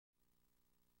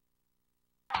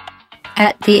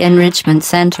At the Enrichment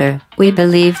Center, we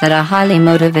believe that a highly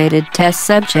motivated test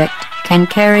subject can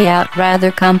carry out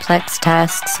rather complex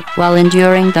tasks while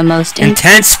enduring the most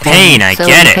intense pain. I so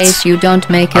get in it. case you don't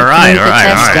make it Alright, through the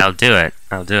test,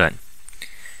 I'll do it.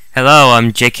 Hello,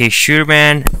 I'm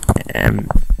JKshooterman, and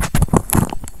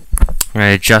I'm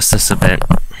gonna adjust this a bit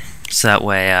so that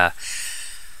way.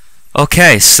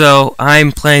 Okay, so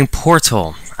I'm playing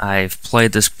Portal. I've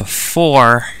played this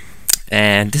before,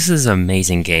 and this is an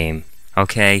amazing game.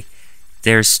 Okay,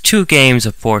 there's 2 games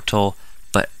of Portal,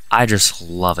 but I just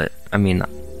love it. I mean,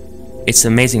 it's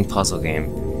an amazing puzzle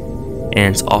game,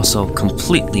 and it's also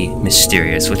completely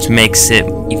mysterious, which makes it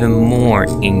even more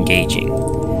engaging.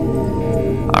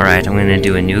 Alright, I'm gonna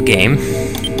do a new game.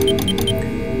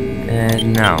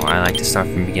 And no, I like to start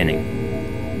from the beginning.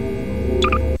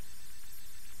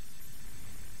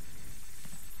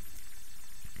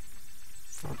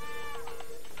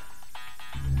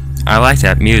 I like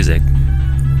that music.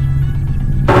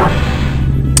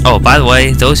 Oh, by the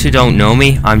way, those who don't know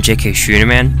me, I'm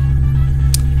JKshooterman,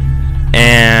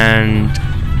 and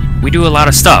we do a lot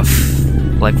of stuff.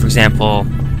 Like, for example,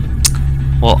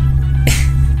 well,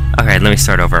 okay, let me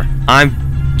start over. I'm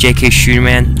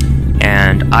JKshooterman,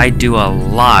 and I do a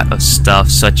lot of stuff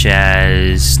such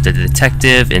as The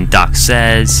Detective and Doc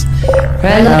Says.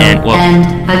 Hello,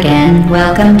 and again,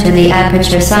 welcome to the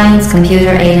Aperture Science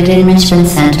Computer-Aided Enrichment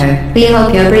Center. We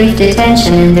hope your brief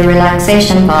detention in the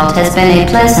relaxation vault has been a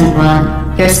pleasant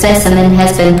one. Your specimen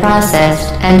has been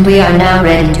processed, and we are now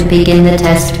ready to begin the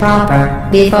test proper.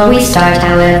 Before we start,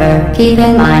 however, keep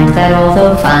in mind that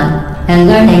although fun and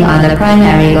learning are the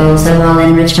primary goals of all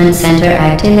Enrichment Center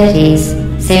activities,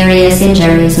 serious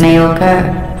injuries may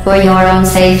occur. For your own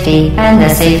safety and the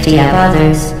safety of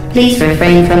others, please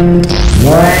refrain from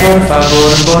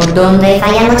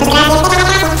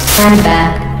Turn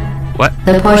back. What?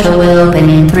 The portal will open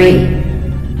in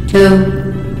 3,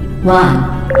 2,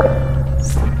 1.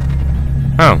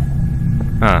 Oh,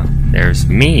 there's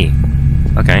me.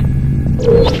 Okay.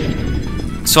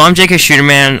 So I'm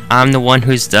JKshooterman. I'm the one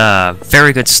who's the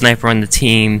very good sniper on the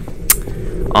team,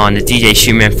 on the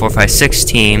JKshooterman 456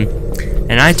 team,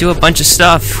 and I do a bunch of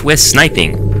stuff with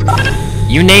sniping.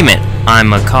 You name it.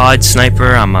 I'm a COD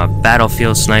sniper, I'm a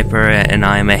Battlefield sniper, and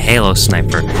I'm a Halo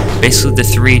sniper. Basically the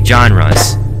 3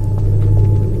 genres.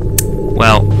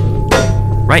 Well,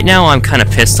 right now I'm kind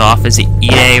of pissed off as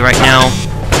EA right now,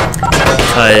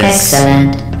 because,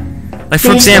 like,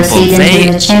 for example,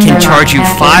 they can charge you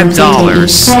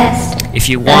 $5 if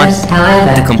you want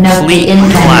the complete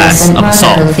class of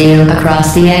Assault.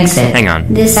 Hang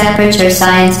on. This Aperture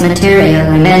Science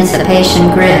Material Emancipation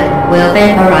Grip will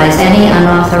vaporize any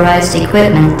unauthorized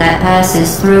equipment that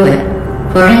passes through it.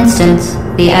 For instance,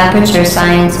 the Aperture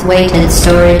Science Weighted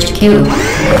Storage Cube.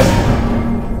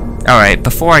 Alright,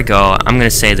 before I go, I'm gonna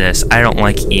say this. I don't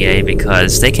like EA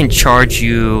because they can charge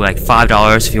you like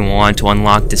 $5 if you want to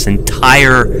unlock this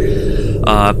entire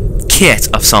kit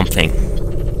of something.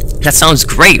 That sounds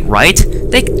great, right?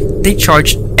 They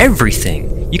charge everything.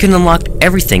 You can unlock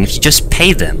everything if you just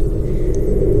pay them.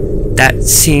 That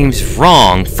seems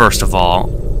wrong, first of all.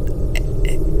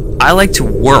 I like to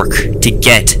work to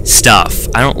get stuff.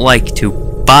 I don't like to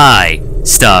buy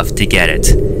stuff to get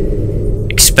it.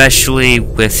 Especially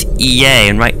with EA,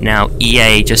 and right now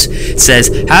EA just says,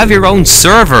 have your own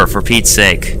server, for Pete's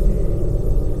sake.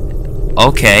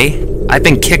 Okay, I've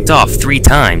been kicked off 3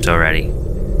 times already.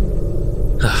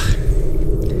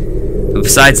 But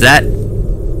besides that,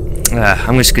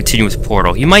 I'm going to continue with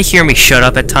Portal. You might hear me shut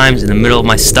up at times in the middle of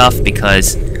my stuff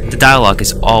because the dialogue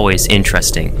is always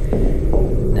interesting.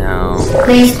 Now,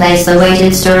 please place the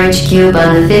weighted storage cube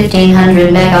on the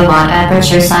 1500 megawatt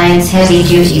Aperture Science Heavy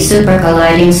Duty Super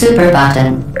Colliding Super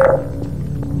button.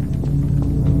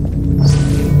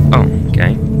 oh,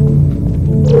 okay.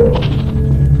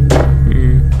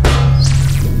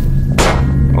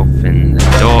 Open the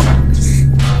door.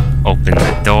 Open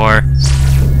the door.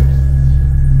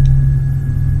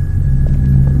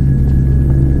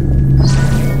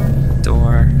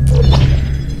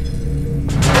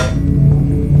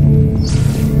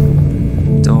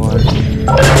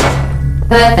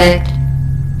 Perfect.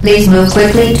 Please move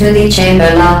quickly to the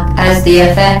chamber lock, as the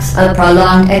effects of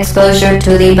prolonged exposure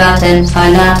to the button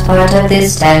are not part of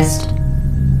this test.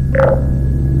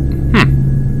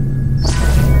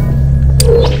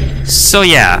 So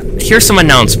yeah, here's some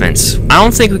announcements. I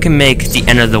don't think we can make the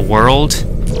end of the world.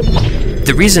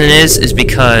 The reason is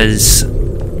because...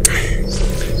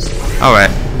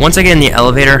 Alright, once I get in the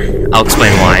elevator, I'll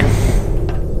explain why.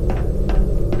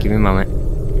 Give me a moment.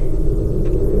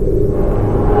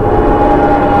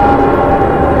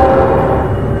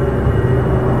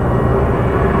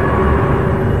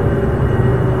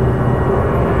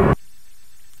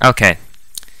 Okay.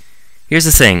 Here's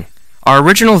the thing. Our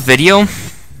original video...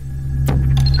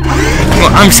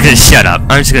 Well, I'm just gonna shut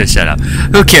up.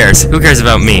 Who cares? Who cares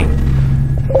about me?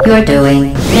 You're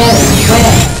doing very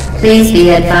well. Please be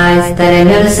advised that a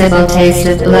noticeable taste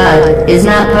of blood is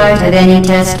not part of any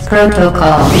test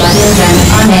protocol, but is an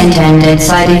unintended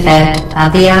side effect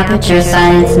of the Aperture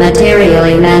Science Material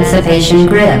Emancipation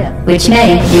Grip, which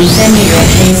may, in semi-rare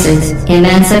cases,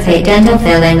 emancipate dental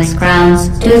fillings, crowns,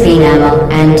 tooth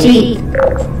enamel, and teeth.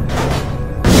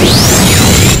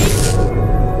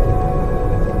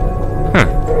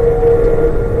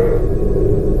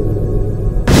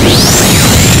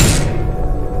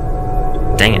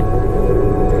 Dang it.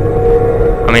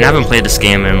 I mean, I haven't played this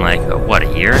game in like, what, a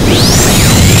year?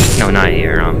 No, not a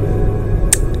year,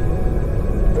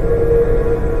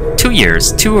 2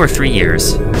 years. 2 or 3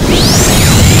 years.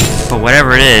 But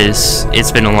whatever it is,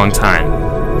 it's been a long time.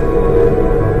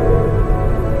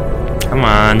 Come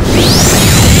on.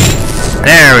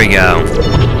 There we go.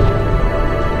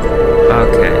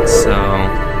 Okay, so...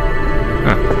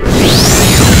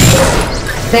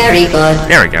 Very good.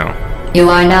 There we go. You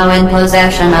are now in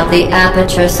possession of the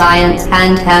Aperture Science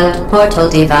handheld portal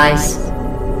device.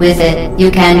 With it, you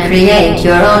can create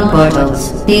your own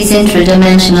portals. These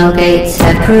intradimensional gates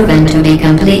have proven to be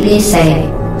completely safe.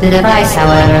 The device,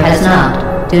 however, has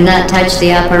not. Do not touch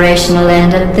the operational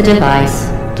end of the device.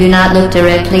 Do not look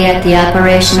directly at the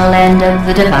operational end of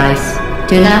the device.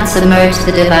 Do not submerge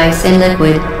the device in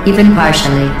liquid, even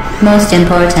partially. Most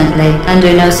importantly,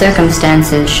 under no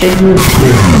circumstances should you...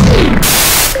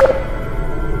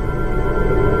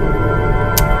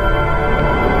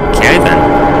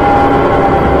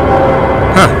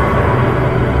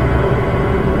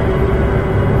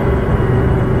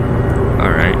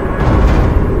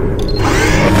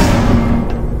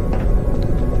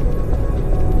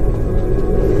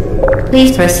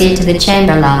 Please proceed to the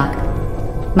chamber lock.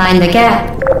 Mind the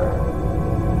gap.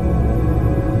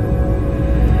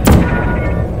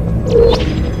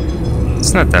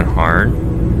 It's not that hard.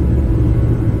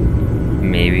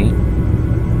 Maybe.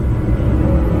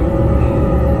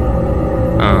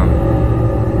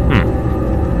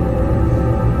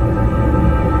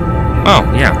 Oh,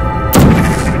 yeah.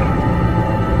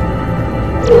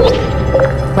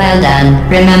 Well done.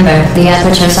 Remember, the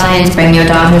Aperture Science Bring Your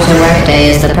Daughter to Work Day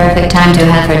is the perfect time to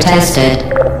have her tested.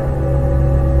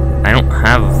 I don't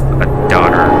have a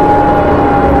daughter.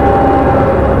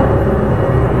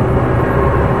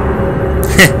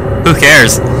 Who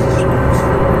cares?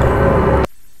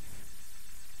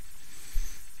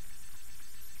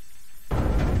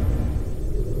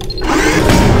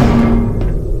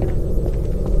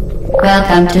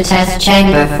 Welcome to Test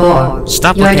Chamber 4.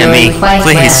 Stop You're looking at me, doing quite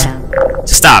please. well.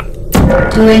 Stop.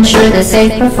 To ensure the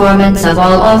safe performance of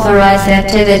all authorized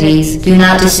activities, do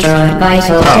not destroy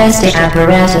vital testing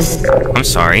apparatus. I'm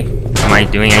sorry. Am I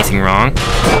doing anything wrong?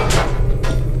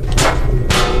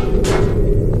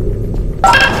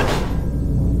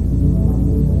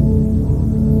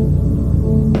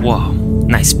 Whoa,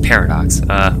 nice paradox.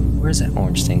 Where's that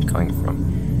orange thing coming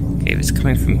from? Okay, if it's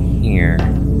coming from here.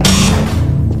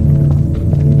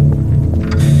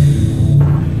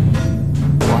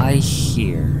 Why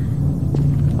here?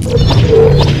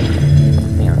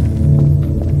 Yeah.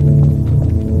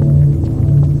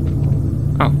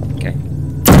 Oh, okay.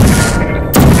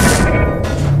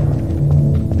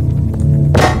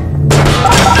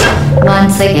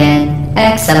 Once again,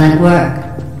 excellent work.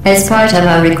 As part of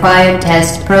our required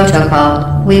test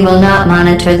protocol, we will not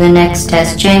monitor the next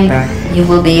test chamber. You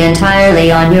will be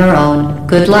entirely on your own.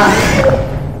 Good luck.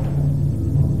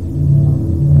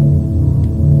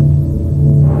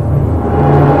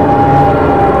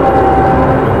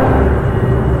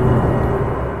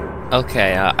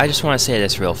 Okay, I just want to say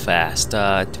this real fast.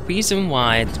 The reason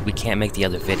why we can't make the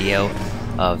other video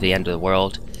of the end of the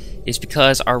world is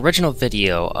because our original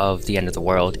video of the end of the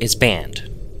world is banned.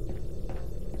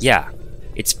 Yeah,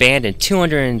 it's banned in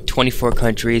 224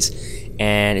 countries,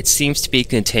 and it seems to be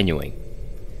continuing.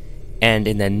 And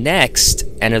in the next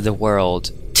End of the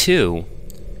World 2,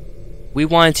 we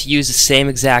wanted to use the same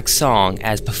exact song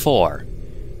as before,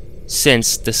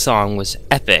 since the song was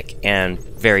epic and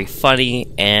very funny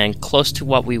and close to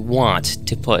what we want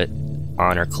to put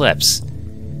on our clips.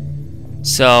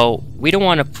 So we don't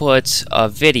want to put a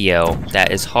video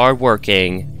that is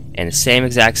hardworking and the same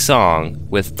exact song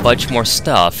with a bunch more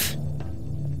stuff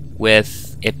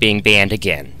with it being banned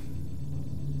again.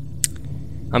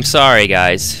 I'm sorry,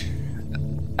 guys.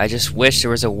 I just wish there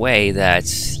was a way that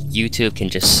YouTube can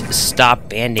just stop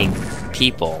banning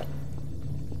people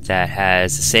that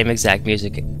has the same exact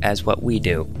music as what we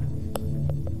do.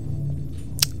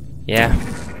 Yeah.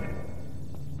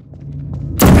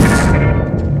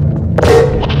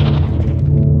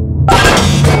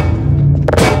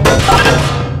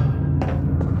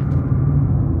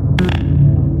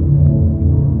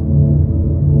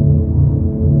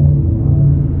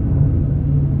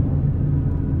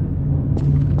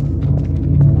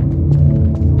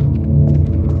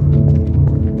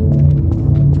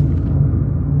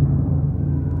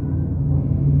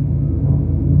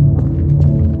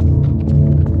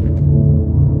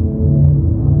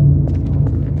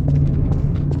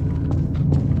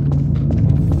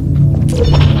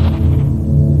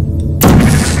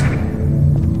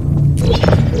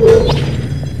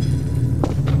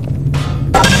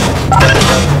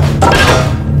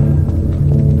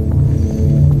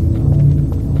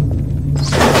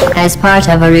 as part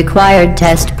of a required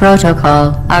test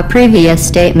protocol. Our previous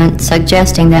statement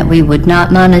suggesting that we would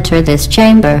not monitor this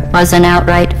chamber was an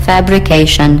outright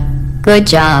fabrication. Good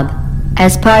job.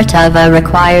 As part of a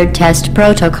required test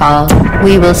protocol,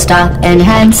 we will stop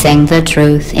enhancing the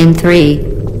truth in 3,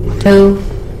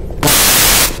 2,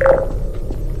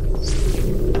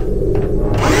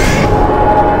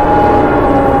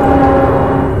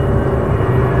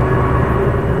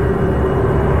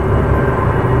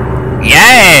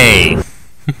 Yay!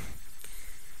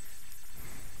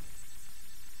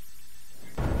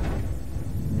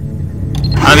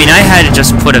 I mean, I had to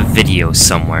just put a video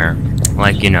somewhere.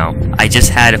 Like, you know, I just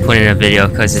had to put in a video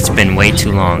because it's been way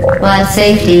too long. While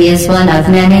safety is one of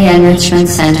many Enrichment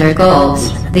Center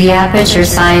goals, the Aperture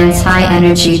Science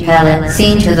high-energy pellet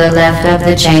seen to the left of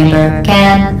the chamber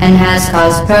can and has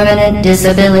caused permanent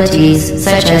disabilities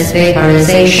such as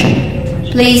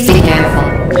vaporization. Please be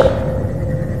careful.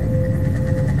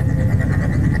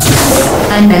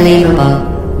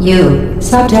 Unbelievable. You,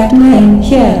 Subject name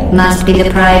here. must be the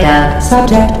pride of.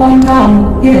 Subject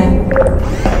hometown here.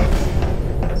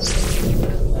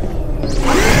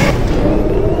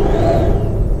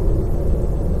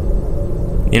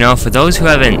 You know, for those who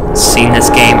haven't seen this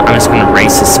game, I'm just gonna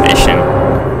raise suspicion.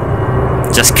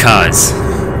 Just cuz.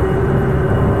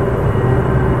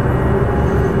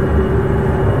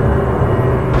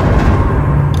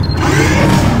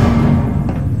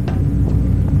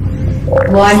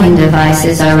 Warning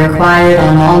devices are required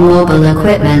on all mobile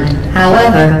equipment.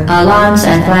 However, alarms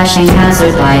and flashing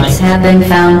hazard lights have been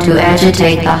found to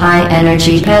agitate the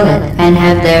high-energy pellet and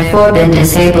have therefore been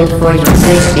disabled for your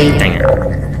safety. Dang it.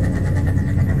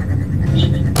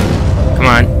 Come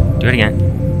on, do it again.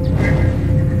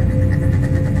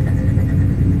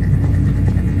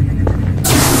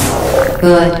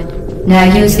 Good. Now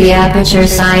use the Aperture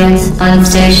Science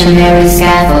unstationary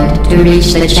scaffold to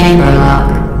reach the chamber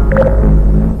lock.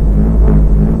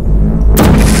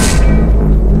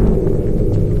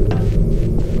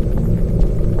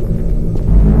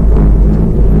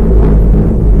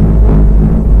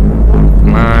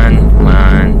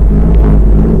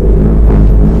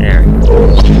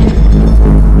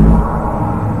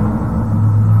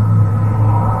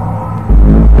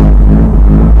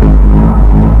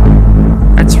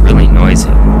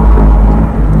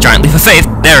 Giant leap of faith.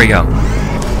 There we go.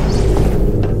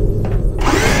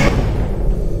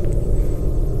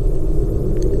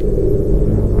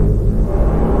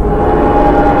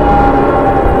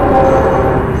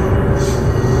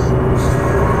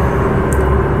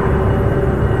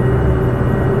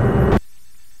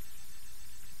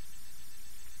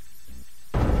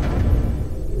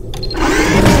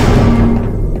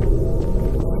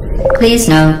 Please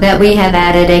note that we have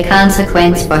added a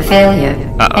consequence for failure.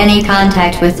 Any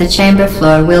contact with the chamber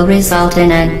floor will result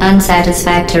in an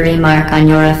unsatisfactory mark on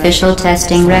your official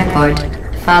testing record,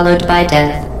 followed by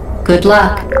death. Good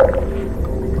luck.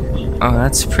 Oh,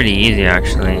 that's pretty easy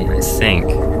actually, I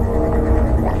think.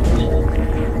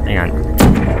 Hang on.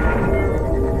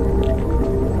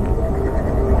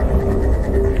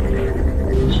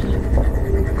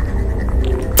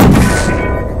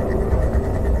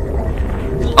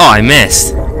 Oh, I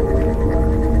missed.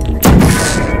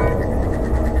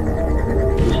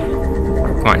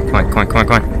 Come on, come on, come on, come on,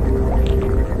 come on.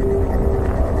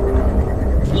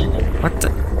 What the?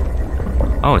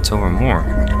 Oh, it's over more.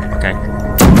 Okay.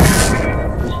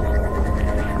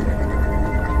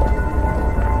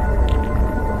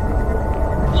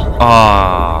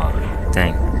 Oh,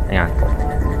 dang. Hang on.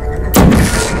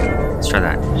 Let's try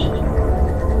that.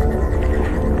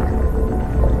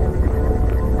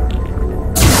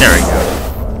 There we go.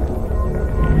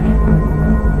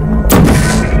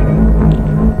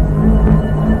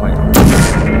 Wait.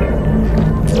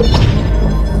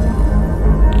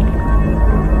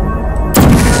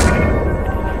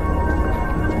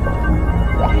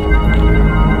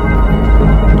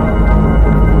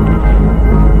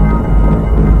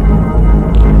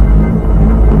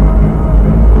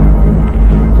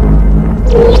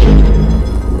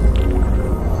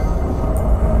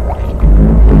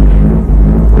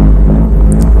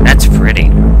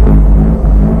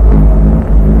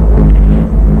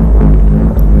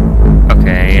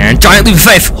 Giant leap of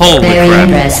faith! Holy Very crap.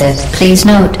 impressive. Please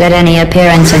note that any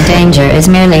appearance of danger is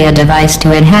merely a device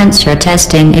to enhance your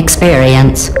testing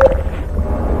experience.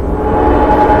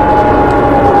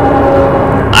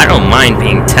 I don't mind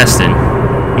being tested.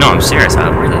 No, I'm serious. I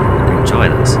really enjoy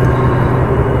this.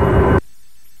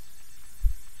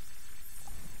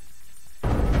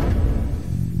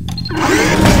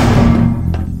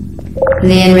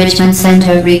 The Enrichment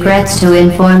Center regrets to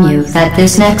inform you that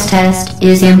this next test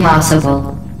is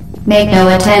impossible. Make no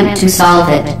attempt to solve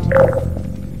it.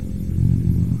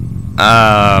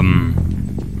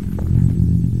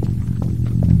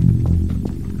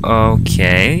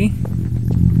 Okay.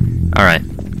 Alright.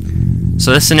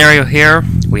 So this scenario here,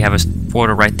 we have a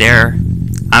portal right there.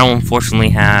 I don't unfortunately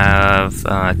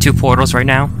have 2 portals right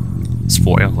now.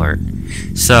 Spoiler alert.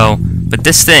 So, but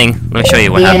this thing, let me show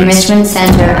you what happens. The Enrichment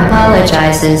Center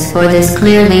apologizes for this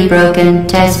clearly broken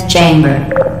test chamber.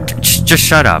 Just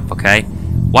shut up, okay?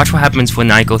 Watch what happens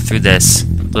when I go through this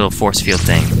little force field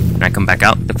thing. And I come back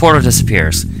out, the portal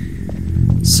disappears.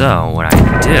 So, what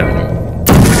I do...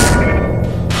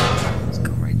 Let's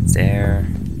go right there.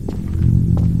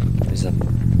 There's a...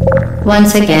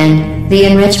 Once again, the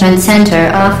Enrichment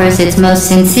Center offers its most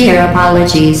sincere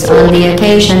apologies on the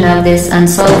occasion of this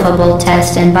unsolvable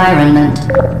test environment.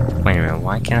 Wait a minute,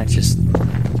 why can't I just...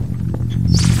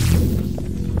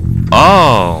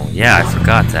 Oh! Yeah, I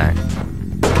forgot that.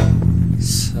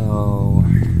 So...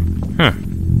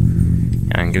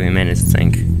 give me a minute to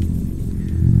think.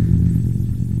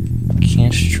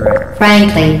 Can't strike.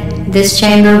 Frankly, this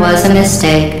chamber was a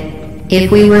mistake.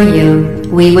 If we were you,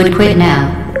 we would quit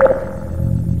now.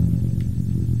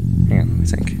 Hang on, let me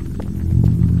think.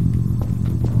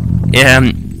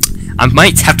 I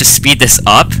might have to speed this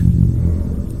up.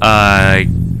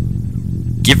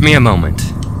 Give me a moment.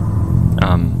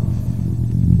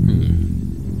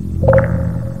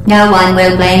 No one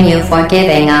will blame you for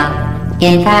giving up.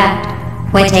 In fact,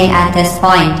 quitting at this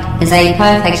point is a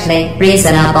perfectly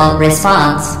reasonable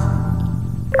response.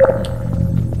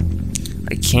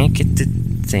 I can't get the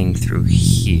thing through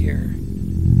here.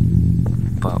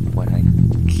 But what I...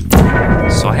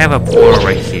 So I have a portal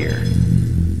right here.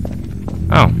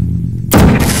 Oh.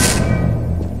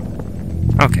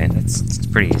 Okay, that's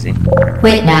pretty easy.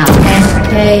 Quit now, and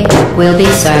K will be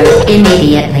served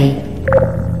immediately.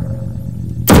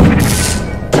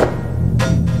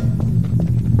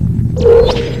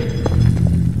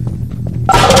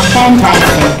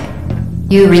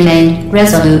 Fantastic. You remained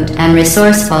resolute and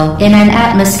resourceful in an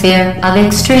atmosphere of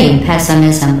extreme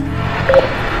pessimism.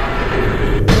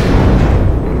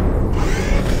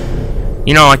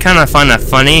 You know, I kind of find that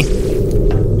funny,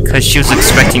 because she was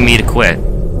expecting me to quit.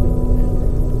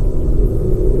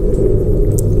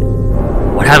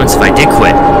 What happens if I did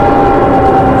quit?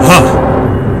 Huh.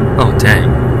 Oh,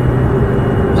 dang.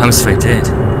 What happens if I did?